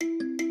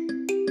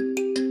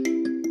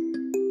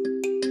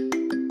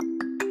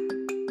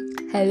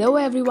Hello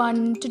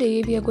everyone,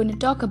 today we are going to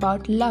talk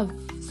about love.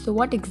 So,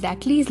 what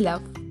exactly is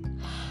love?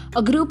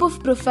 A group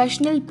of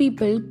professional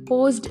people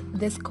posed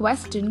this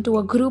question to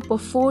a group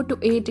of 4 to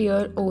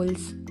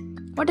 8-year-olds.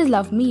 What does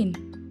love mean?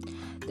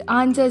 The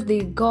answers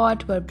they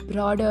got were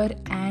broader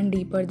and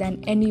deeper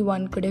than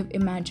anyone could have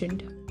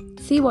imagined.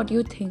 See what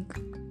you think.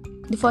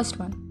 The first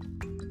one.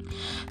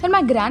 When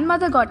my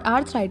grandmother got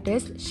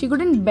arthritis, she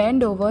couldn't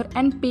bend over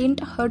and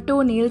paint her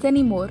toenails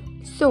anymore.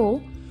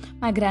 So,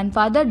 my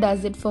grandfather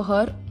does it for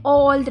her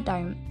all the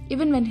time,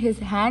 even when his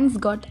hands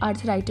got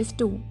arthritis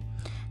too.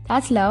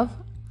 That's love.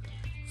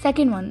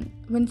 Second one,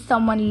 when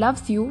someone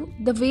loves you,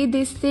 the way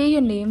they say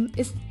your name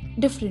is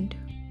different.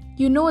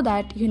 You know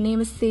that your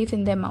name is safe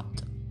in their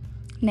mouth.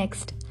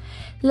 Next,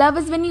 love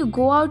is when you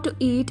go out to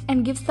eat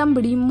and give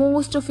somebody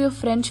most of your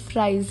French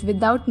fries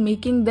without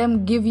making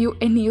them give you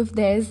any of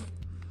theirs.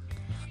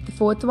 The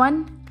fourth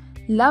one,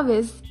 love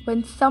is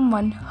when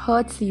someone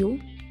hurts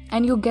you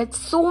and you get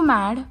so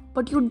mad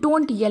but you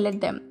don't yell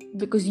at them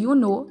because you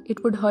know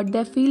it would hurt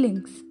their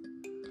feelings.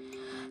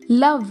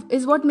 Love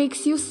is what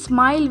makes you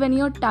smile when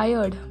you're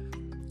tired.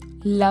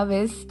 Love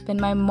is when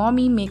my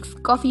mommy makes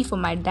coffee for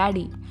my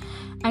daddy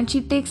and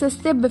she takes a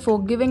sip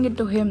before giving it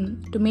to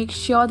him to make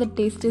sure the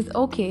taste is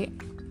okay.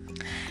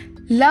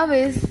 Love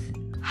is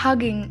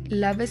hugging,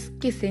 love is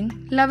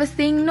kissing, love is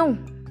saying no.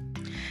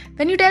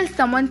 When you tell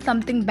someone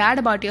something bad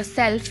about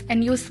yourself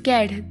and you're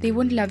scared they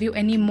won't love you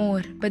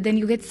anymore, but then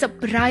you get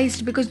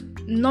surprised because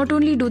not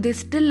only do they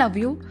still love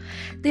you,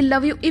 they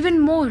love you even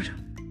more.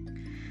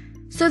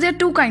 So there are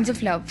two kinds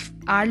of love.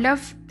 Our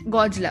love,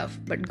 God's love.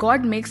 But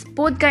God makes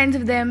both kinds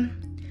of them.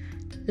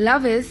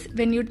 Love is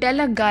when you tell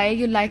a guy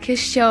you like his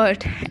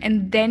shirt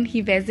and then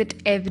he wears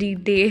it every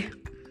day.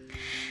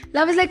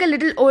 Love is like a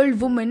little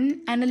old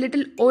woman and a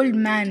little old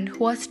man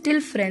who are still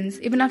friends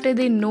even after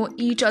they know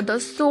each other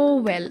so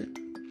well.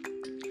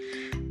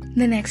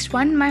 The next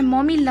one, my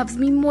mommy loves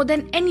me more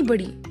than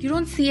anybody. You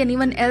don't see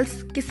anyone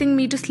else kissing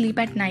me to sleep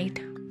at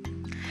night.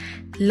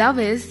 Love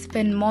is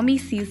when mommy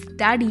sees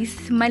daddy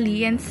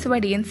smelly and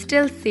sweaty and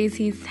still says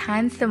he's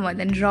handsomer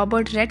than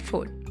Robert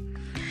Redford.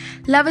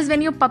 Love is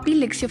when your puppy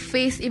licks your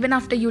face even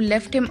after you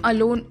left him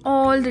alone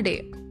all the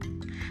day.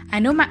 I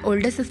know my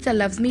older sister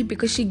loves me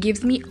because she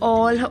gives me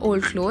all her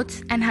old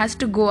clothes and has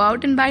to go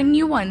out and buy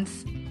new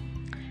ones.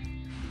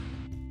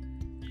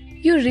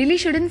 You really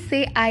shouldn't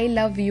say I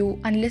love you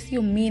unless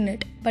you mean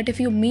it. But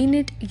if you mean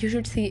it, you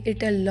should say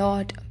it a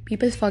lot.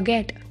 People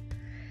forget.